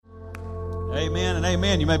Amen and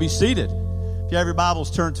amen. You may be seated. If you have your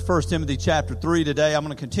Bibles, turn to 1 Timothy chapter 3 today. I'm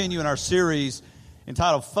going to continue in our series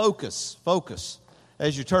entitled Focus. Focus.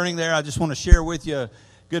 As you're turning there, I just want to share with you a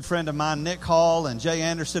good friend of mine, Nick Hall and Jay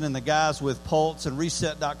Anderson, and the guys with Pulse and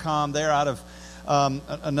Reset.com. They're out of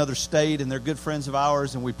another state, and they're good friends of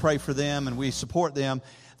ours, and we pray for them and we support them.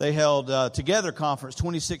 They held Together Conference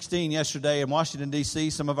 2016 yesterday in Washington, D.C.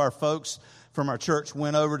 Some of our folks from our church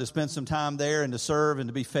went over to spend some time there and to serve and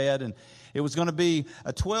to be fed. And it was going to be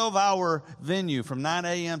a 12-hour venue from 9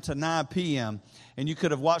 a.m. to 9 p.m. And you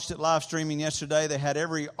could have watched it live streaming yesterday. They had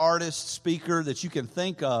every artist, speaker that you can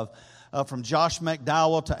think of, from Josh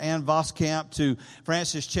McDowell to Ann Voskamp to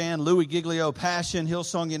Francis Chan, Louis Giglio, Passion,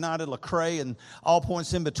 Hillsong United, Lecrae, and all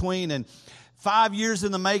points in between. And 5 years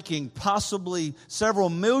in the making, possibly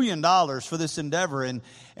several $1 million for this endeavor. And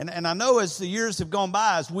I know as the years have gone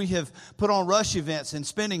by, as we have put on rush events and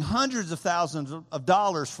spending hundreds of thousands of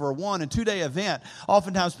dollars for a 1- and 2-day event,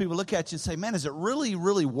 oftentimes people look at you and say, man, is it really,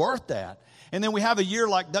 really worth that? And then we have a year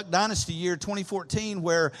like Duck Dynasty year 2014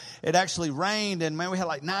 where it actually rained, and man, we had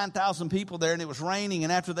like 9,000 people there, and it was raining,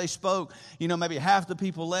 and after they spoke, maybe half the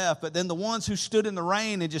people left. But then the ones who stood in the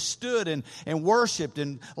rain and just stood and worshiped,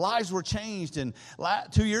 and lives were changed. And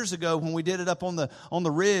 2 years ago when we did it up on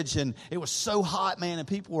the ridge, and it was so hot, man, and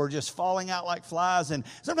people were just falling out like flies. And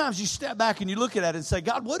sometimes you step back and you look at it and say,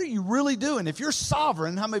 God, what are you really doing? If you're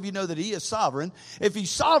sovereign, how many of you know that He is sovereign? If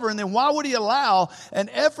He's sovereign, then why would He allow an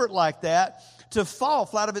effort like that to fall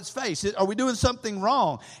flat of its face? Are we doing something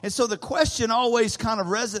wrong? And so the question always kind of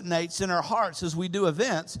resonates in our hearts as we do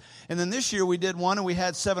events. And then this year we did one, and we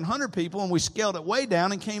had 700 people, and we scaled it way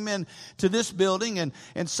down and came in to this building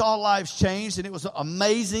and saw lives changed, and it was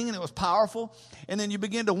amazing and it was powerful. And then you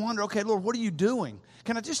begin to wonder, okay, Lord, what are you doing?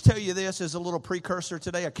 Can I just tell you this as a little precursor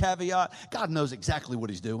today, a caveat? God knows exactly what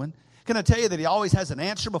He's doing. Can I tell you that He always has an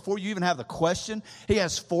answer before you even have the question? He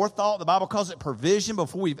has forethought. The Bible calls it provision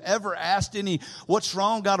before we've ever asked any, what's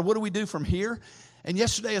wrong? God, what do we do from here? And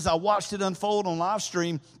yesterday as I watched it unfold on live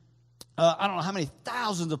stream, I don't know how many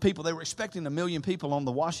thousands of people. They were expecting 1 million people on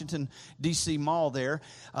the Washington, D.C. mall there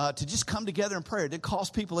to just come together in prayer. It didn't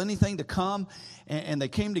cost people anything to come, and they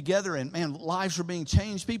came together, and, man, lives were being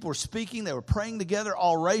changed. People were speaking. They were praying together,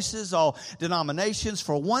 all races, all denominations.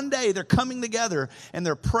 For one day, they're coming together, and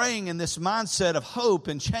they're praying in this mindset of hope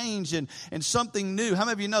and change and something new. How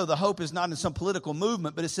many of you know the hope is not in some political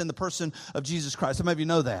movement, but it's in the person of Jesus Christ? How many of you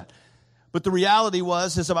know that? But the reality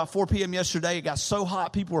was, it's about 4 p.m. yesterday, it got so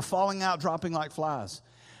hot, people were falling out, dropping like flies.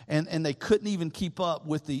 And they couldn't even keep up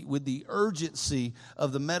with the urgency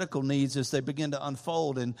of the medical needs as they begin to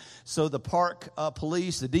unfold. And so the park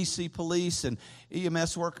police, the D.C. police, and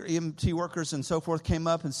EMT workers and so forth came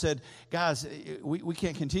up and said, guys, we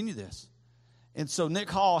can't continue this. And so Nick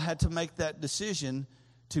Hall had to make that decision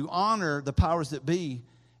to honor the powers that be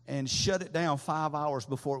and shut it down 5 hours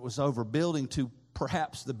before it was over, building to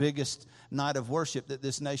perhaps the biggest night of worship that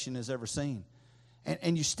this nation has ever seen.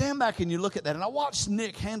 And you stand back and you look at that, and I watched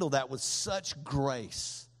Nick handle that with such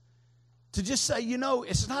grace. To just say,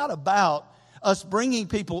 it's not about us bringing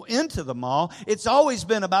people into the mall. It's always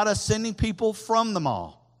been about us sending people from the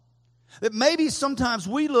mall. That maybe sometimes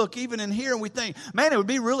we look even in here and we think, man, it would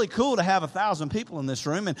be really cool to have 1,000 people in this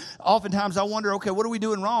room. And oftentimes I wonder, okay, what are we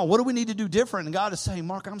doing wrong? What do we need to do different? And God is saying,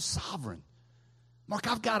 Mark, I'm sovereign. Mark,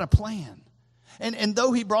 I've got a plan. And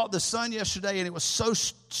though He brought the sun yesterday and it was so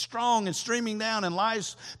strong and streaming down and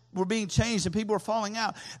lives were being changed and people were falling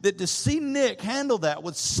out, that to see Nick handle that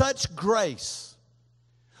with such grace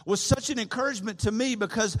was such an encouragement to me,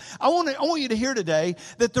 because I want you to hear today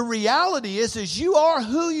that the reality is you are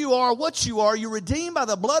who you are, what you are. You're redeemed by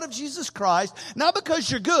the blood of Jesus Christ, not because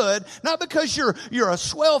you're good, not because you're a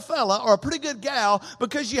swell fella or a pretty good gal,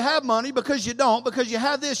 because you have money, because you don't, because you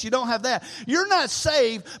have this, you don't have that. You're not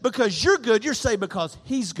saved because you're good. You're saved because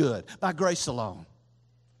He's good, by grace alone.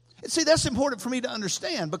 And see, that's important for me to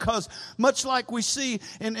understand, because much like we see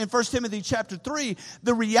in 1 Timothy chapter 3,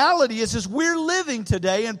 the reality is we're living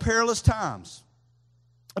today in perilous times.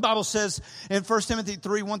 The Bible says in 1 Timothy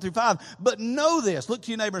 3, 1-5, but know this. Look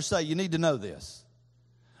to your neighbor and say, you need to know this.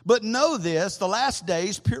 But know this, the last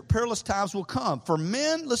days, perilous times will come. For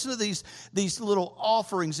men, listen to these little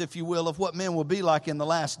offerings, if you will, of what men will be like in the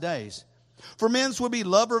last days. For men will be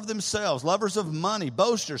lovers of themselves, lovers of money,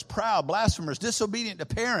 boasters, proud, blasphemers, disobedient to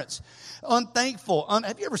parents, unthankful.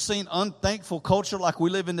 Have you ever seen unthankful culture like we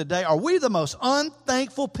live in today? Are we the most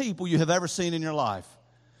unthankful people you have ever seen in your life?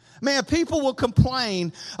 Man, people will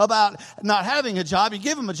complain about not having a job. You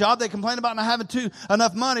give them a job, they complain about not having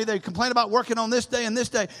enough money. They complain about working on this day and this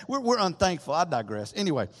day. We're unthankful. I digress.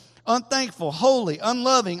 Anyway, unthankful, holy,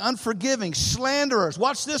 unloving, unforgiving, slanderers.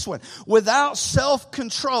 Watch this one. Without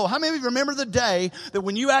self-control. How many of you remember the day that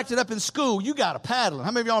when you acted up in school, you got a paddling?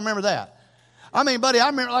 How many of y'all remember that? I mean, buddy, I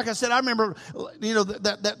remember, like I said,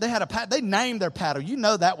 that they had they named their paddle. You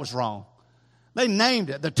know that was wrong. They named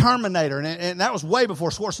it the Terminator, and that was way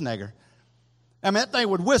before Schwarzenegger. I mean, that thing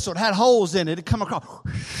would whistle. It had holes in it. It'd come across,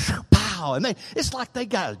 pow, and it's like they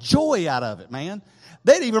got a joy out of it, man.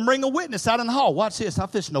 They'd even bring a witness out in the hall. Watch this. I'm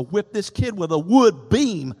fixing to whip this kid with a wood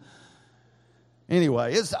beam.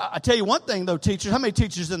 Anyway, I tell you one thing, though, teachers. How many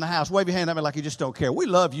teachers in the house? Wave your hand at me like you just don't care. We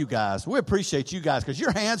love you guys. We appreciate you guys because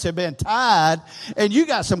your hands have been tied, and you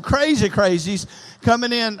got some crazies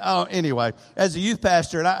coming in. Anyway, as a youth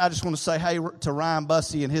pastor, and I just want to say hey to Ryan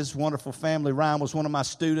Bussey and his wonderful family. Ryan was one of my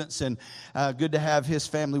students, and good to have his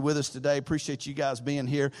family with us today. Appreciate you guys being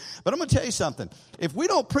here. But I'm going to tell you something. If we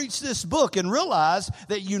don't preach this book and realize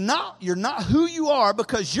that you're not who you are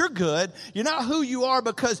because you're good, you're not who you are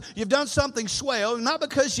because you've done something swell, not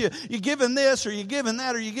because you're giving this or you're giving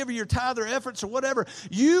that or you're giving your tithe or efforts or whatever.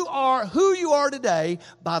 You are who you are today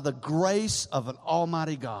by the grace of an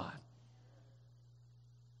almighty God.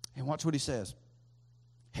 And watch what he says.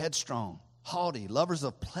 Headstrong, haughty, lovers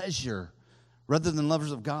of pleasure rather than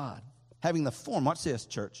lovers of God. Having the form, watch this,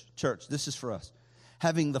 church, this is for us.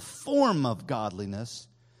 Having the form of godliness,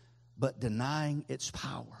 but denying its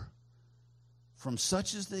power. From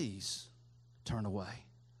such as these, turn away.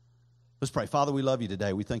 Let's pray. Father, we love you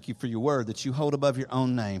today. We thank you for your word that you hold above your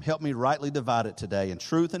own name. Help me rightly divide it today in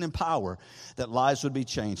truth and in power that lives would be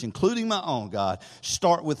changed, including my own, God.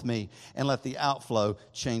 Start with me and let the outflow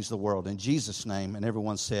change the world. In Jesus' name, and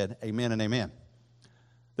everyone said amen and amen.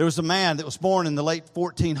 There was a man that was born in the late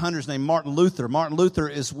 1400s named Martin Luther. Martin Luther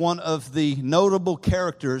is one of the notable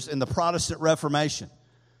characters in the Protestant Reformation.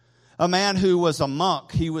 A man who was a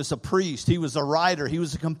monk, he was a priest, he was a writer, he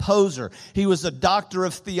was a composer, he was a doctor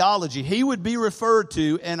of theology. He would be referred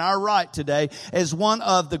to in our right today as one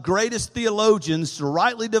of the greatest theologians to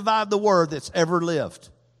rightly divide the word that's ever lived.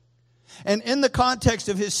 And in the context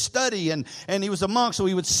of his study, and he was a monk, so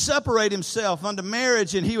he would separate himself unto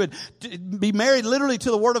marriage, and he would be married literally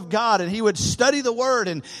to the Word of God, and he would study the Word.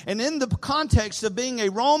 And in the context of being a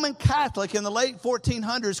Roman Catholic in the late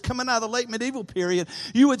 1400s, coming out of the late medieval period,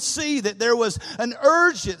 you would see that there was an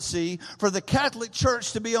urgency for the Catholic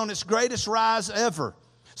Church to be on its greatest rise ever.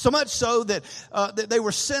 So much so that they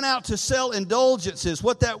were sent out to sell indulgences.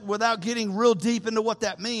 Without getting real deep into what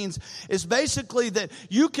that means, is basically that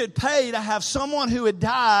you could pay to have someone who had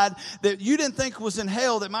died that you didn't think was in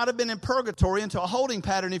hell, that might have been in purgatory, into a holding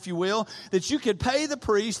pattern, if you will, that you could pay the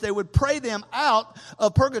priest, they would pray them out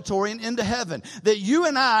of purgatory and into heaven. That you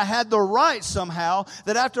and I had the right somehow,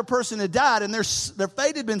 that after a person had died and their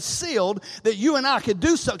fate had been sealed, that you and I could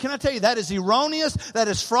do so. Can I tell you, that is erroneous, that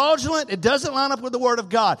is fraudulent, it doesn't line up with the Word of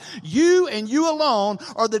God. You and you alone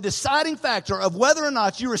are the deciding factor of whether or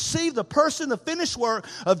not you receive the person, the finished work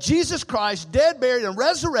of Jesus Christ, dead, buried, and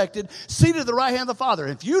resurrected, seated at the right hand of the Father.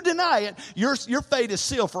 If you deny it, your fate is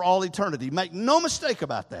sealed for all eternity. Make no mistake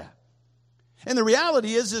about that. And the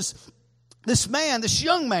reality is this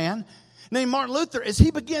young man named Martin Luther, as he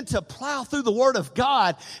began to plow through the Word of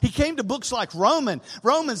God, he came to books like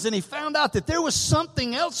Romans, and he found out that there was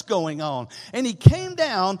something else going on. And he came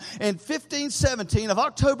down in 1517 of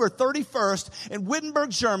October 31st in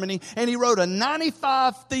Wittenberg, Germany, and he wrote a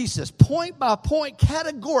 95 thesis, point by point,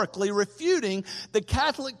 categorically refuting the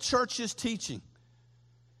Catholic Church's teaching.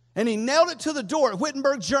 And he nailed it to the door at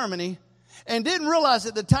Wittenberg, Germany, and didn't realize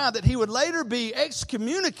at the time that he would later be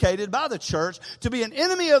excommunicated by the church, to be an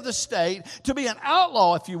enemy of the state, to be an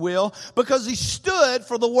outlaw, if you will, because he stood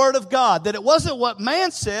for the Word of God. That it wasn't what man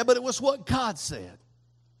said, but it was what God said.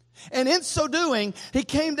 And in so doing, he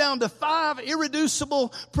came down to 5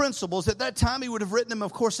 irreducible principles. At that time, he would have written them,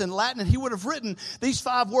 of course, in Latin, and he would have written these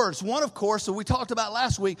 5 words. One, of course, that we talked about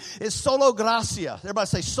last week, is solo gratia. Everybody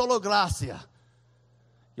say solo gratia.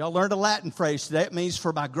 Y'all learned a Latin phrase today. It means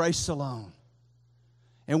for by grace alone.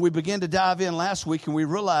 And we began to dive in last week, and we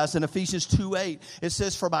realized in Ephesians 2:8, it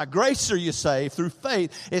says, for by grace are you saved through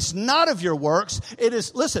faith. It's not of your works. It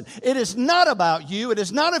is not about you. It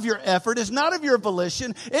is not of your effort. It's not of your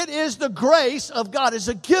volition. It is the grace of God. It's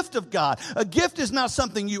a gift of God. A gift is not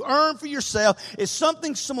something you earn for yourself. It's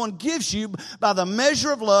something someone gives you by the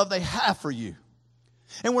measure of love they have for you.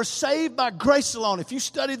 And we're saved by grace alone. If you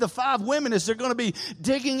study the 5 women as they're going to be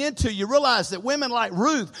digging into, you realize that women like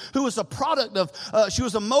Ruth, who was a product of, she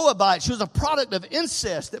was a Moabite, she was a product of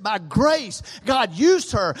incest, that by grace, God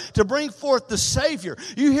used her to bring forth the Savior.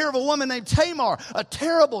 You hear of a woman named Tamar, a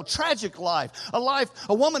terrible, tragic life,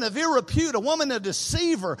 a woman of ill repute, a woman a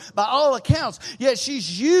deceiver by all accounts, yet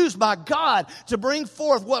she's used by God to bring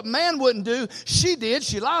forth what man wouldn't do. She did,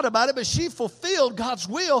 she lied about it, but she fulfilled God's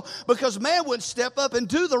will because man wouldn't step up and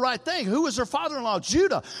do the right thing. Who is her father-in-law?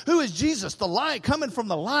 Judah. Who is Jesus? The lion, coming from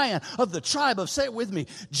the lion of the tribe of, say it with me,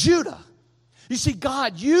 Judah. You see,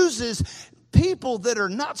 God uses people that are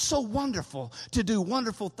not so wonderful to do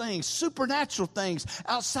wonderful things, supernatural things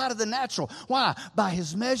outside of the natural. Why? By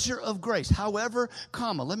his measure of grace. However,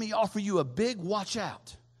 let me offer you a big watch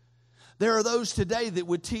out. There are those today that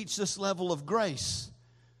would teach this level of grace,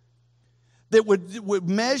 that would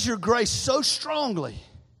measure grace so strongly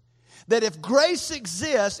that if grace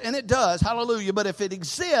exists, and it does, hallelujah, but if it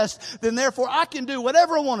exists, then therefore I can do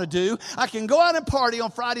whatever I want to do. I can go out and party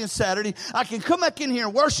on Friday and Saturday. I can come back in here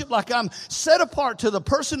and worship like I'm set apart to the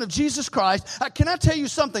person of Jesus Christ. Can I tell you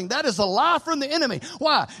something? That is a lie from the enemy.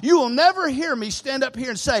 Why? You will never hear me stand up here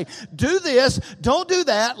and say, do this, don't do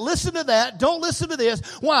that, listen to that, don't listen to this.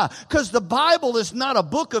 Why? Because the Bible is not a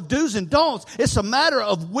book of do's and don'ts. It's a matter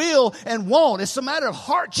of will and want. It's a matter of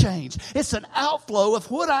heart change. It's an outflow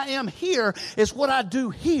of what I am here is what I do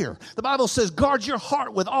here. The Bible says, guard your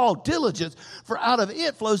heart with all diligence, for out of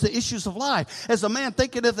it flows the issues of life. As a man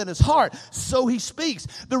thinketh in his heart, so he speaks.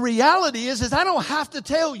 The reality is I don't have to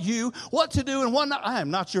tell you what to do and what not. I am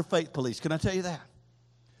not your faith police. Can I tell you that?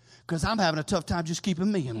 Because I'm having a tough time just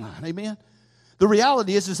keeping me in line. Amen? The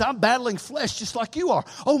reality is I'm battling flesh just like you are.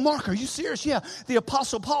 Oh, Mark, are you serious? Yeah. The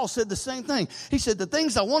Apostle Paul said the same thing. He said, the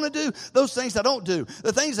things I want to do, those things I don't do.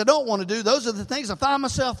 The things I don't want to do, those are the things I find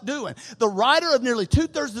myself doing. The writer of nearly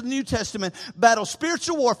 2/3 of the New Testament battles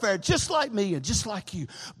spiritual warfare just like me and just like you.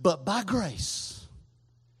 But by grace,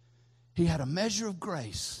 he had a measure of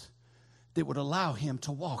grace that would allow him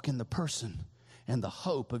to walk in the person and the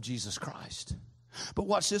hope of Jesus Christ. But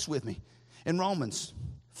watch this with me. In Romans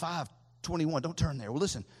 5:21, don't turn there. Well,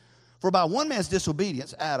 listen. For by one man's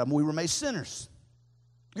disobedience, Adam, we were made sinners.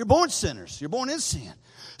 You're born sinners. You're born in sin.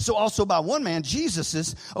 So also by one man,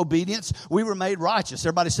 Jesus' obedience, we were made righteous.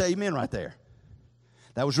 Everybody say amen right there.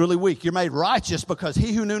 That was really weak. You're made righteous because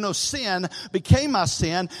he who knew no sin became my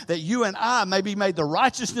sin, that you and I may be made the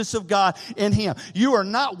righteousness of God in him. You are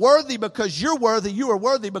not worthy because you're worthy. You are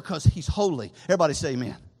worthy because he's holy. Everybody say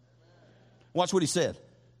amen. Watch what he said.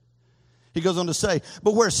 He goes on to say,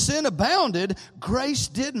 but where sin abounded, grace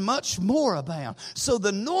did much more abound. So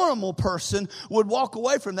the normal person would walk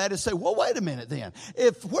away from that and say, well, wait a minute then.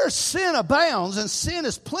 If where sin abounds and sin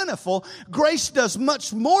is plentiful, grace does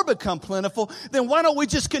much more become plentiful, then why don't we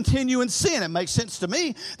just continue in sin? It makes sense to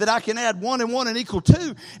me that I can add 1 and 1 =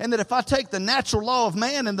 2, and that if I take the natural law of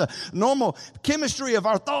man and the normal chemistry of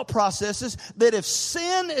our thought processes, that if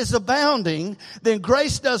sin is abounding, then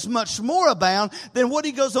grace does much more abound. Then what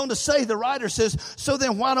he goes on to say, the writer says, so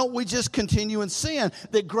then why don't we just continue in sin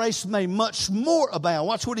that grace may much more abound?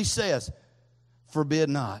 Watch what he says. Forbid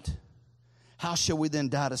not. How shall we then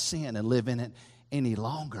die to sin and live in it any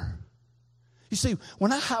longer? You see,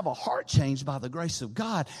 when I have a heart change by the grace of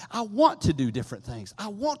God, I want to do different things. I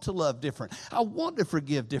want to love different. I want to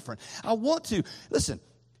forgive different. I want to, listen,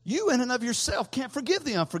 you in and of yourself can't forgive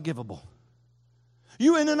the unforgivable.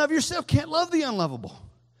 You in and of yourself can't love the unlovable.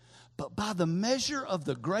 But by the measure of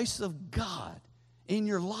the grace of God in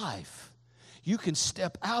your life, you can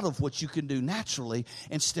step out of what you can do naturally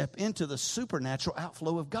and step into the supernatural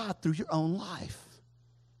outflow of God through your own life.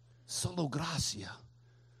 Solo gracia.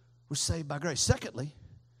 We're saved by grace. Secondly,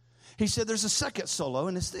 he said there's a second solo,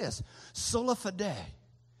 and it's this. Sola fide.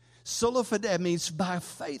 Sola fide means by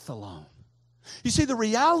faith alone. You see, the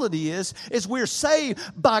reality is we're saved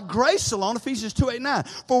by grace alone, Ephesians 2:8-9.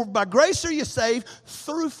 For by grace are you saved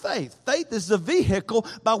through faith. Faith is the vehicle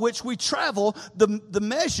by which we travel the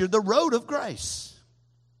measure, the road of grace.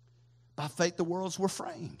 By faith the worlds were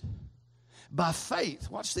framed. By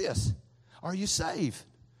faith, watch this, are you saved?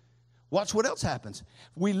 Watch what else happens.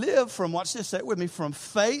 We live from, watch this, say it with me, from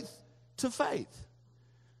faith to faith.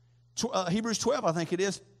 Hebrews 12, I think it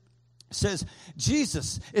is. Says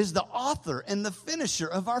Jesus is the author and the finisher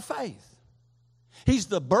of our faith. He's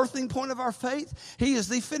the birthing point of our faith. He is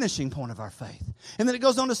the finishing point of our faith. And then it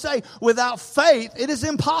goes on to say, without faith, it is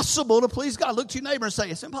impossible to please God. Look to your neighbor and say,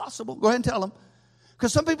 it's impossible. Go ahead and tell them.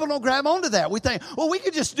 Because some people don't grab onto that. We think, well, we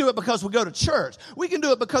can just do it because we go to church. We can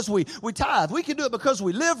do it because we tithe. We can do it because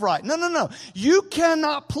we live right. No. You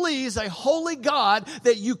cannot please a holy God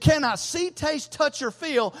that you cannot see, taste, touch, or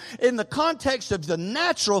feel in the context of the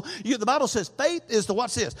natural. The Bible says faith is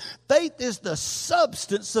watch this. Faith is the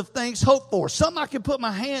substance of things hoped for. Something I can put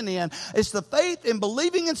my hand in. It's the faith in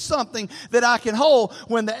believing in something that I can hold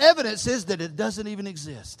when the evidence is that it doesn't even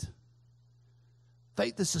exist.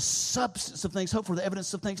 Faith is the substance of things hoped for, the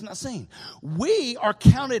evidence of things not seen. We are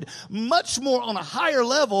counted much more on a higher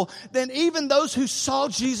level than even those who saw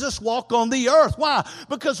Jesus walk on the earth. Why?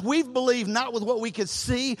 Because we've believed not with what we could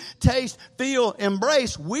see, taste, feel,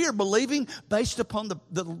 embrace. We are believing based upon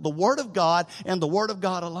the Word of God and the Word of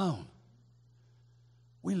God alone.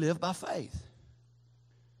 We live by faith.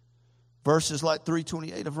 Verses like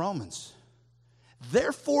 3:28 of Romans.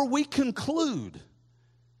 Therefore we conclude.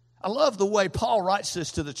 I love the way Paul writes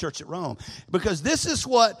this to the church at Rome, because this is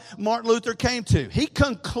what Martin Luther came to. He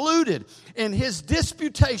concluded in his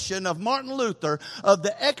disputation of Martin Luther of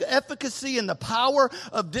the efficacy and the power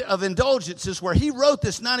of indulgences, where he wrote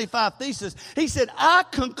this 95 Thesis. He said, I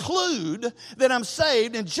conclude that I'm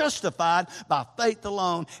saved and justified by faith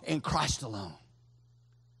alone in Christ alone.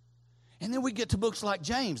 And then we get to books like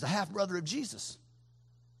James, the half-brother of Jesus.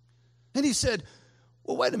 And he said,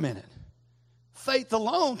 well, wait a minute. Faith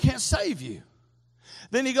alone can't save you.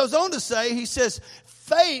 Then he goes on to say, he says,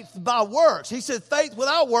 faith by works. He said, faith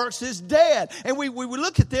without works is dead. And we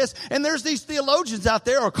look at this, and there's these theologians out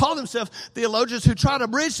there, or call themselves theologians, who try to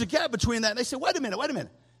bridge the gap between that. And they say, wait a minute.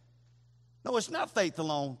 No, it's not faith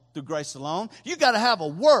alone through grace alone. You got to have a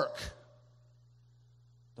work.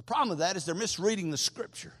 The problem with that is they're misreading the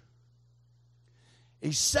Scripture.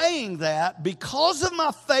 He's saying that because of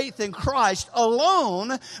my faith in Christ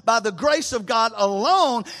alone, by the grace of God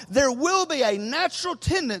alone, there will be a natural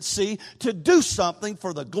tendency to do something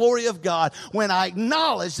for the glory of God when I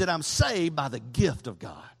acknowledge that I'm saved by the gift of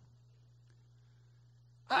God.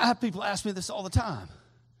 I have people ask me this all the time.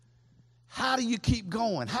 How do you keep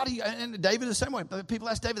going? And David the same way. People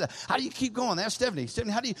ask David that. How do you keep going? They ask Stephanie,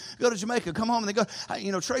 how do you go to Jamaica, come home, and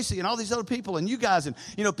they go, Tracy and all these other people and you guys and,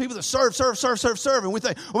 people that serve. And we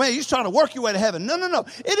think, well, man, you're just trying to work your way to heaven. No.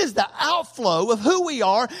 It is the outflow of who we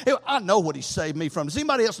are. I know what he saved me from. Does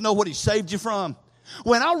anybody else know what he saved you from?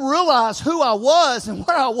 When I realized who I was and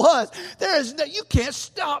where I was, you can't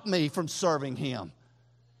stop me from serving him.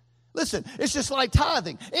 Listen, it's just like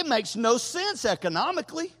tithing. It makes no sense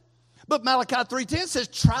economically. But Malachi 3:10 says,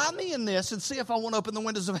 try me in this and see if I won't open the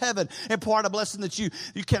windows of heaven and pour out a blessing that you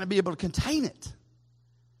can't be able to contain it.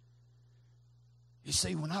 You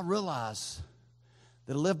see, when I realize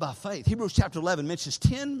that I live by faith, Hebrews chapter 11 mentions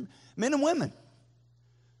 10 men and women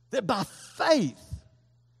that by faith,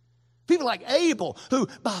 people like Abel, who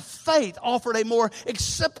by faith offered a more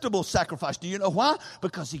acceptable sacrifice. Do you know why?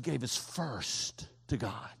 Because he gave his first to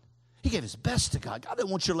God. He gave his best to God. God didn't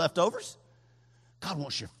want your leftovers. God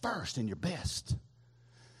wants your first and your best.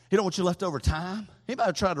 He don't want your leftover time. Anybody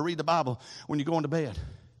ever try to read the Bible when you're going to bed?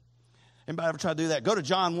 Anybody ever try to do that? Go to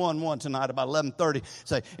John 1:1 tonight about 11:30.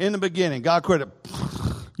 Say, in the beginning, God created.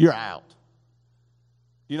 You're out.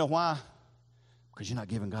 You know why? Because you're not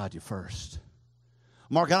giving God your first.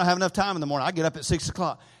 Mark, I don't have enough time in the morning. I get up at 6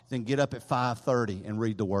 o'clock. Then get up at 5:30 and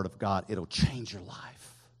read the Word of God. It'll change your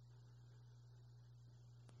life.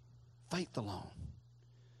 Faith alone.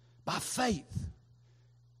 By faith.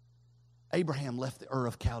 Abraham left the Ur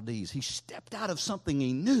of Chaldees. He stepped out of something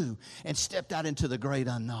he knew and stepped out into the great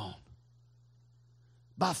unknown.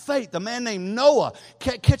 By faith, a man named Noah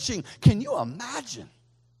catching. Can you imagine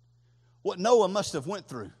what Noah must have went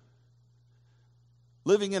through?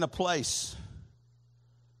 Living in a place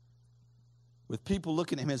with people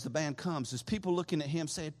looking at him as the band comes. As people looking at him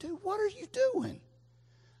saying, dude, what are you doing?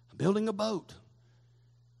 I'm building a boat.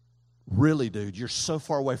 Really, dude, you're so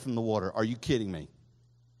far away from the water. Are you kidding me?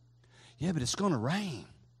 Yeah, but it's going to rain.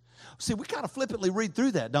 See, we kind of flippantly read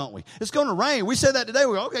through that, don't we? It's going to rain. We said that today.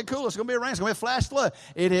 We go, okay, cool. It's going to be a rain. It's going to be a flash flood.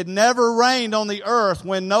 It had never rained on the earth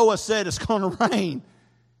when Noah said it's going to rain.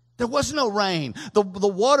 There was no rain. The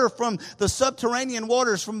water from the subterranean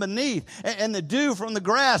waters from beneath and the dew from the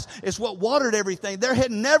grass is what watered everything. There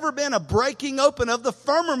had never been a breaking open of the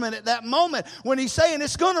firmament at that moment when he's saying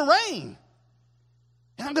it's going to rain.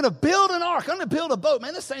 And I'm going to build an ark. I'm going to build a boat.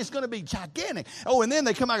 Man, this thing's going to be gigantic. Oh, and then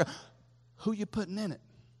they come out and go, who you putting in it?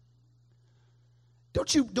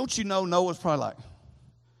 Don't you know Noah's probably like,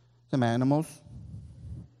 some animals.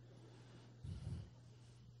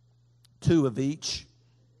 2 of each.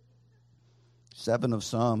 7 of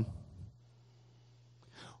some.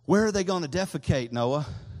 Where are they going to defecate, Noah?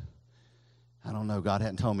 I don't know. God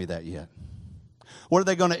hadn't told me that yet. What are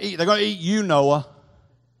they going to eat? They're going to eat you, Noah.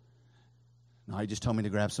 No, he just told me to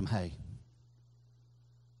grab some hay.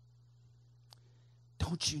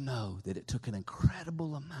 Don't you know that it took an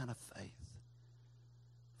incredible amount of faith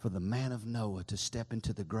for the man of Noah to step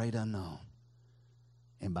into the great unknown,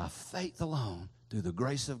 and by faith alone, through the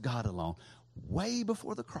grace of God alone, way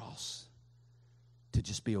before the cross, to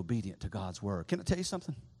just be obedient to God's word? Can I tell you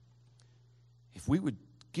something? If we would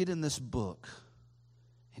get in this book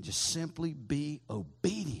and just simply be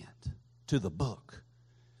obedient to the book,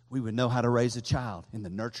 we would know how to raise a child in the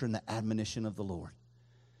nurture and the admonition of the Lord.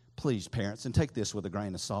 Please, parents, and take this with a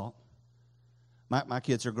grain of salt. My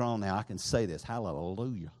kids are grown now. I can say this.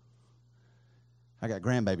 Hallelujah. I got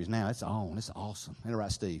grandbabies now. It's on. It's awesome. Ain't it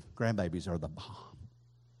right, Steve? Grandbabies are the bomb.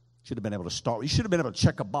 Should have been able to start. You should have been able to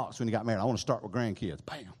check a box when you got married. I want to start with grandkids.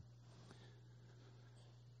 Bam.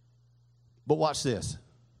 But watch this.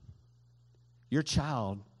 Your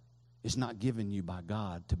child is not given you by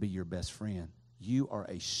God to be your best friend. You are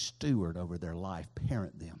a steward over their life.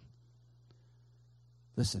 Parent them.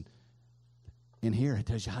 Listen, in here it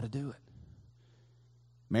tells you how to do it.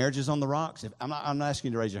 Marriage is on the rocks. I'm not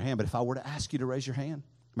asking you to raise your hand, but if I were to ask you to raise your hand,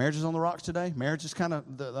 marriage is on the rocks today. Marriage is kind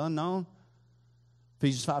of the unknown.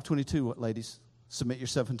 Ephesians 5:22, ladies, submit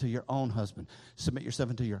yourself unto your own husband. Submit yourself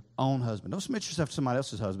unto your own husband. Don't submit yourself to somebody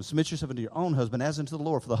else's husband. Submit yourself unto your own husband as unto the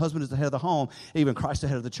Lord. For the husband is the head of the home, even Christ the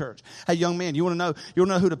head of the church. Hey, young man, you want to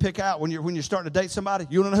know who to pick out when you're starting to date somebody?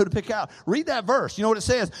 You want to know who to pick out? Read that verse. You know what it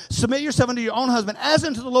says? Submit yourself unto your own husband as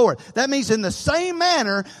unto the Lord. That means in the same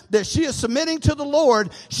manner that she is submitting to the Lord,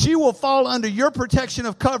 she will fall under your protection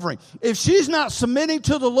of covering. If she's not submitting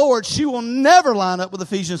to the Lord, she will never line up with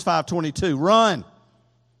Ephesians 5:22. Run.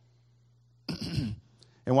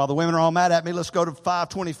 And while the women are all mad at me, let's go to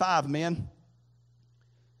 5:25, men.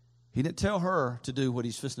 He didn't tell her to do what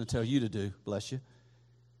he's fixing to tell you to do. Bless you.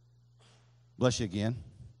 Bless you again.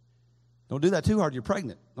 Don't do that too hard. You're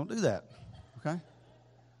pregnant. Don't do that. Okay?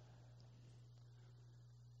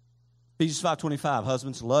 Ephesians 5:25.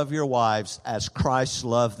 Husbands, love your wives as Christ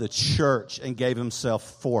loved the church and gave himself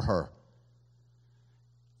for her.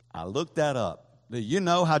 I looked that up. Do you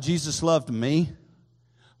know how Jesus loved me?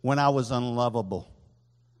 When I was unlovable,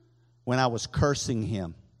 when I was cursing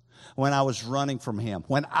him, when I was running from him,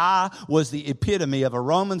 when I was the epitome of a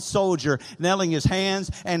Roman soldier nailing his hands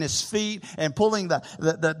and his feet and pulling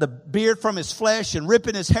the beard from his flesh and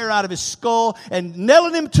ripping his hair out of his skull and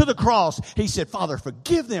nailing him to the cross. He said, Father,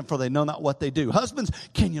 forgive them, for they know not what they do. Husbands,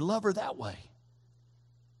 can you love her that way?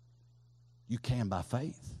 You can by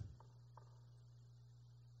faith.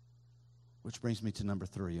 Which brings me to number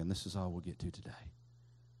 3, and this is all we'll get to today.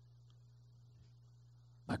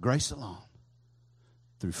 By grace alone,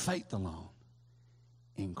 through faith alone,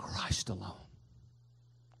 in Christ alone.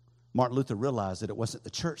 Martin Luther realized that it wasn't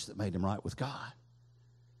the church that made him right with God.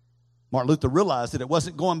 Martin Luther realized that it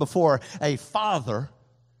wasn't going before a father,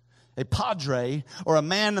 a padre, or a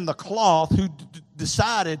man in the cloth who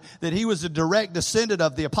decided that he was a direct descendant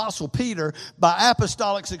of the Apostle Peter by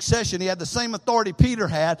apostolic succession. He had the same authority Peter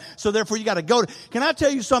had, so therefore you got to go to. Can I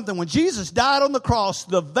tell you something? When Jesus died on the cross,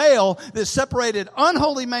 the veil that separated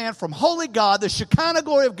unholy man from holy God, the Shekinah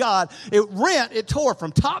glory of God, it tore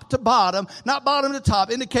from top to bottom, not bottom to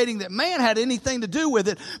top, indicating that man had anything to do with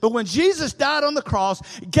it. But when Jesus died on the cross,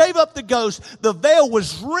 gave up the ghost, the veil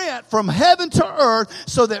was rent from heaven to earth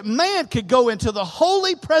so that man could go into the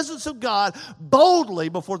holy presence of God boldly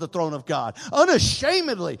before the throne of God,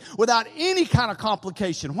 unashamedly, without any kind of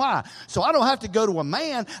complication. Why? So I don't have to go to a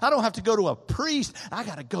man. I don't have to go to a priest. I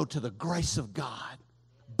got to go to the grace of God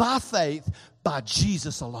by faith, by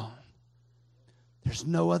Jesus alone. There's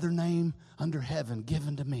no other name under heaven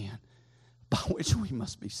given to men by which we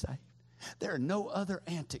must be saved. There are no other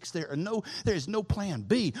antics. There is no plan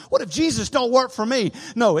B. What if Jesus don't work for me?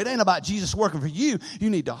 No, it ain't about Jesus working for you.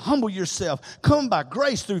 You need to humble yourself. Come by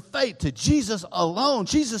grace through faith to Jesus alone.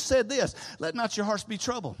 Jesus said this, let not your hearts be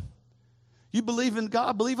troubled. You believe in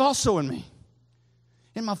God, believe also in me.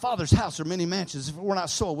 In my Father's house are many mansions. If it were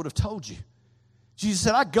not so, I would have told you. Jesus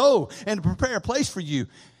said, I go and prepare a place for you.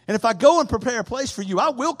 And if I go and prepare a place for you, I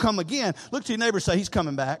will come again. Look to your neighbor and say, he's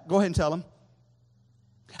coming back. Go ahead and tell him.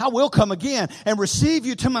 I will come again and receive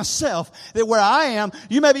you to myself, that where I am,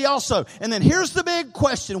 you may be also. And then here's the big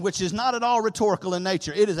question, which is not at all rhetorical in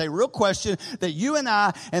nature. It is a real question that you and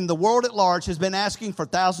I and the world at large has been asking for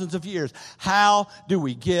thousands of years. How do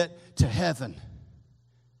we get to heaven?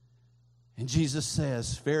 And Jesus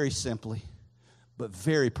says very simply, but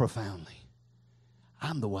very profoundly,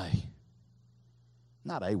 I'm the way.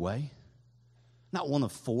 Not a way. Not one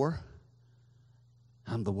of 4.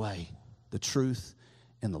 I'm the way, the truth,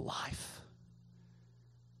 and the life.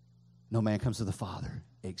 No man comes to the Father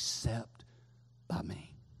except by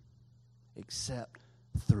me, except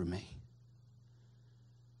through me.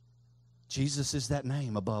 Jesus is that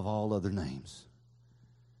name above all other names.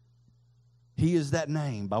 He is that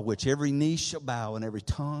name by which every knee shall bow and every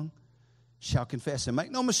tongue shall confess. And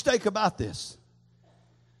make no mistake about this.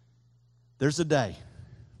 There's a day.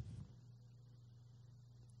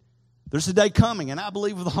 There's a day coming, and I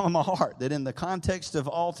believe with all my heart that in the context of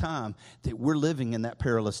all time, that we're living in that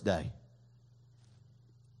perilous day.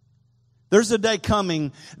 There's a day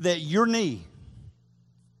coming that your knee,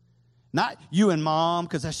 not you and mom,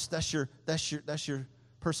 because that's your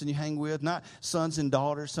person you hang with, not sons and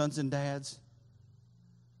daughters, sons and dads,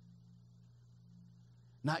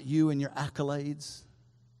 not you and your accolades,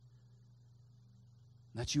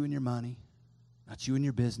 not you and your money, not you and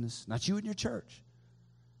your business, not you and your church,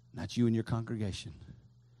 not you and your congregation.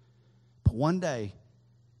 But one day,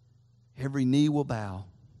 every knee will bow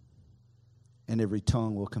and every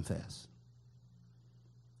tongue will confess.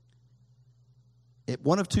 At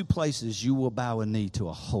one of two places, you will bow a knee to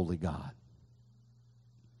a holy God.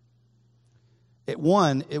 At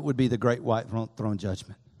one, it would be the great white throne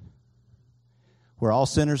judgment, where all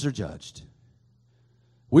sinners are judged.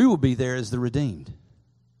 We will be there as the redeemed,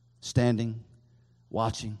 standing,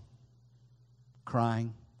 watching,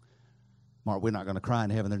 crying. Mark, we're not going to cry in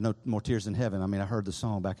heaven. There's no more tears in heaven. I mean, I heard the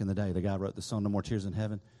song back in the day. The guy wrote the song, No More Tears in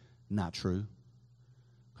Heaven. Not true.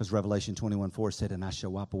 Because Revelation 21:4 said, and I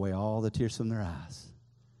shall wipe away all the tears from their eyes.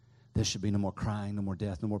 There should be no more crying, no more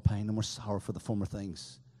death, no more pain, no more sorrow, for the former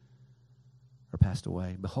things are passed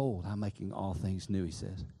away. Behold, I'm making all things new, he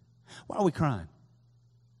says. Why are we crying?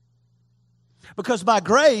 Because by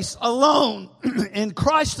grace alone, in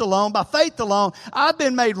Christ alone, by faith alone, I've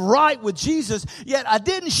been made right with Jesus, yet I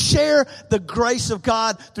didn't share the grace of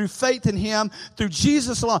God through faith in Him, through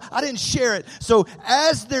Jesus alone. I didn't share it. So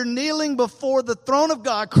as they're kneeling before the throne of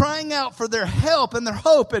God, crying out for their help and their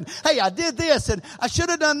hope, and hey, I did this, and I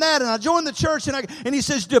should have done that, and I joined the church, and He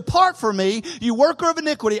says, depart from me, you worker of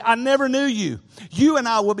iniquity, I never knew you. You and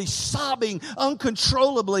I will be sobbing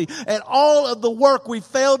uncontrollably at all of the work we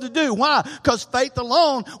failed to do. Why? Because faith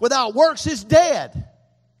alone without works is dead.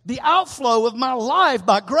 The outflow of my life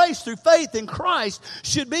by grace through faith in Christ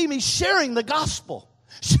should be me sharing the gospel.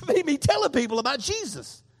 Should be me telling people about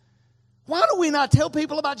Jesus. Why do we not tell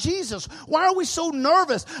people about Jesus? Why are we so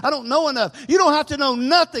nervous? I don't know enough. You don't have to know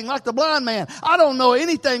nothing like the blind man. I don't know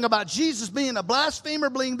anything about Jesus being a blasphemer,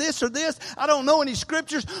 being this or this. I don't know any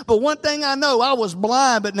scriptures. But one thing I know, I was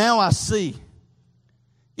blind, but now I see.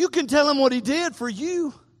 You can tell him what He did for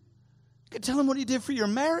you. You can tell him what He did for your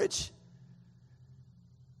marriage.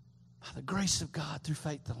 By the grace of God through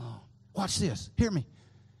faith alone. Watch this. Hear me.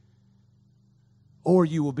 Or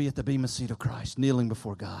you will be at the bema seat of Christ, kneeling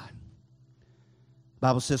before God. The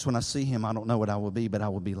Bible says, when I see Him, I don't know what I will be, but I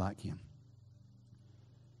will be like Him.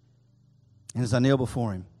 And as I kneel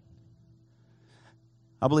before Him,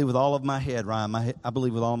 I believe with all of my head, Ryan, I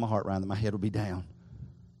believe with all of my heart, Ryan, that my head will be down.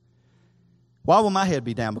 Why will my head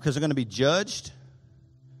be down? Because I'm going to be judged.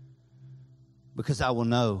 Because I will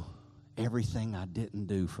know everything I didn't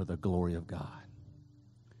do for the glory of God.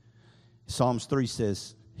 Psalms 3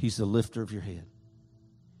 says, He's the lifter of your head.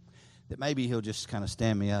 That maybe He'll just kind of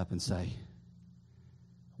stand me up and say,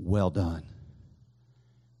 well done,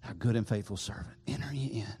 our good and faithful servant. Enter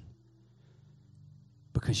ye in.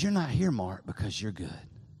 Because you're not here, Mark, because you're good.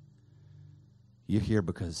 You're here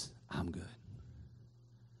because I'm good.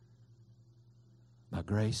 By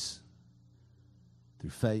grace, through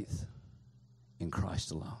faith, in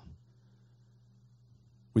Christ alone.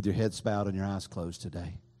 With your heads bowed and your eyes closed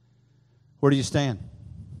today. Where do you stand?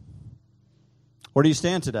 Where do you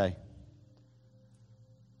stand today?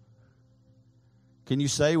 Can you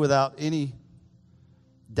say without any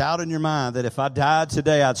doubt in your mind that if I died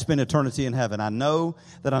today, I'd spend eternity in heaven? I know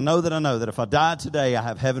that if I died today, I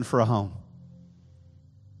have heaven for a home.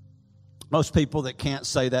 Most people that can't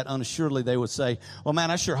say that unassuredly, they would say, well,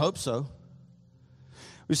 man, I sure hope so.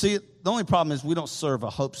 You see, the only problem is we don't serve a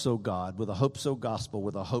hope-so God with a hope-so gospel,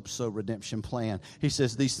 with a hope-so redemption plan. He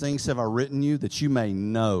says, these things have I written you that you may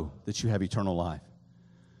know that you have eternal life.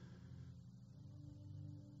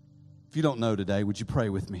 If you don't know today, would you pray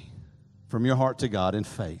with me from your heart to God in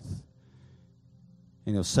faith?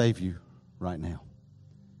 And He'll save you right now.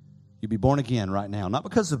 You'll be born again right now. Not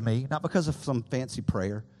because of me, not because of some fancy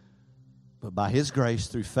prayer, but by His grace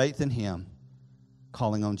through faith in Him,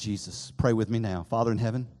 calling on Jesus. Pray with me now. Father in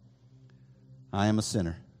heaven, I am a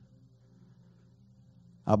sinner.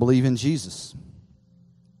 I believe in Jesus.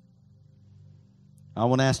 I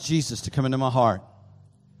want to ask Jesus to come into my heart,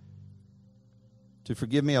 to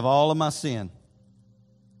forgive me of all of my sin,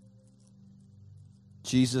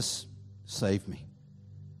 Jesus, save me.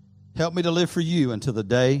 Help me to live for you until the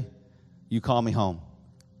day you call me home.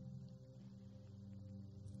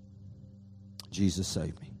 Jesus,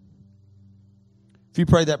 save me. If you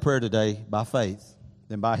pray that prayer today by faith,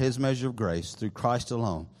 then by His measure of grace, through Christ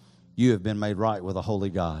alone, you have been made right with a holy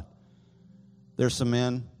God. There's some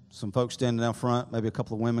men, some folks standing down front, maybe a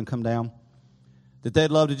couple of women come down, that they'd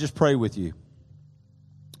love to just pray with you.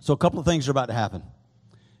 So a couple of things are about to happen.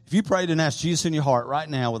 If you prayed and asked Jesus in your heart right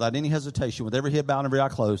now without any hesitation, with every head bowed and every eye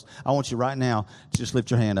closed, I want you right now to just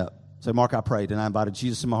lift your hand up. Say, Mark, I prayed and I invited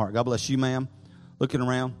Jesus in my heart. God bless you, ma'am. Looking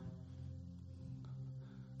around.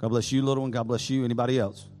 God bless you, little one. God bless you. Anybody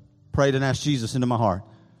else? Prayed and asked Jesus into my heart.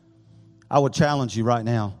 I would challenge you right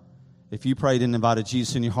now, if you prayed and invited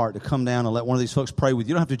Jesus in your heart, to come down and let one of these folks pray with you.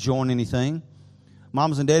 You don't have to join anything.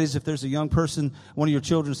 Moms and daddies, if there's a young person, one of your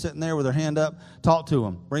children sitting there with their hand up, talk to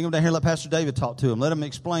them. Bring them down here. Let Pastor David talk to them. Let them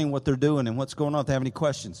explain what they're doing and what's going on if they have any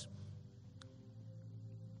questions.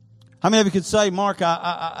 How many of you could say, Mark,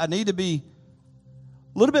 I need to be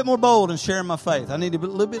a little bit more bold in sharing my faith. I need to be a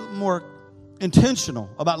little bit more intentional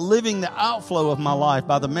about living the outflow of my life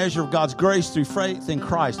by the measure of God's grace through faith in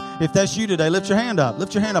Christ. If that's you today, lift your hand up.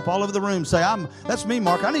 Lift your hand up all over the room. Say, that's me,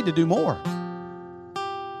 Mark. I need to do more.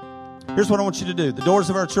 Here's what I want you to do. The doors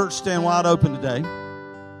of our church stand wide open today.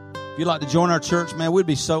 If you'd like to join our church, man, we'd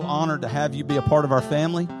be so honored to have you be a part of our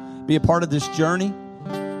family, be a part of this journey,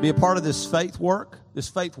 be a part of this faith work, this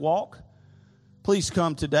faith walk. Please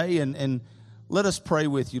come today and let us pray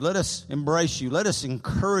with you. Let us embrace you. Let us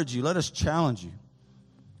encourage you. Let us challenge you.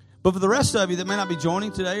 But for the rest of you that may not be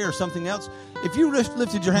joining today or something else, if you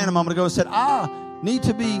lifted your hand a moment ago and said, I need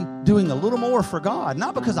to be doing a little more for God,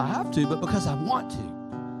 not because I have to, but because I want to.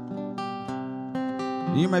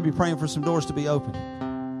 You may be praying for some doors to be open.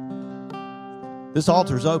 This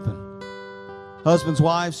altar is open. Husbands,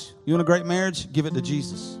 wives, you want a great marriage? Give it to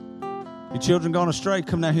Jesus. Your children gone astray?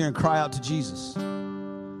 Come down here and cry out to Jesus.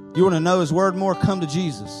 You want to know His Word more? Come to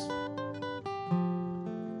Jesus.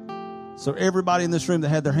 So everybody in this room that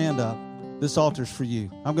had their hand up, this altar's for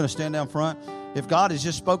you. I'm going to stand down front. If God has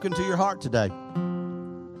just spoken to your heart today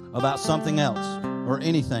about something else or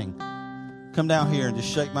anything, come down here and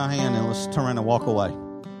just shake my hand and let's turn around and walk away.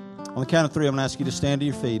 On the count of 3, I'm going to ask you to stand to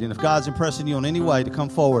your feet. And if God's impressing you in any way to come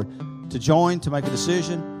forward, to join, to make a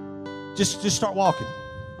decision, just start walking.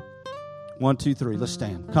 1, 2, 3. Let's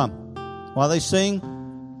stand. Come. While they sing,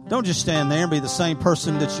 don't just stand there and be the same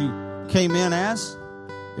person that you came in as.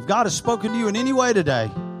 If God has spoken to you in any way today,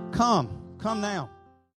 come now.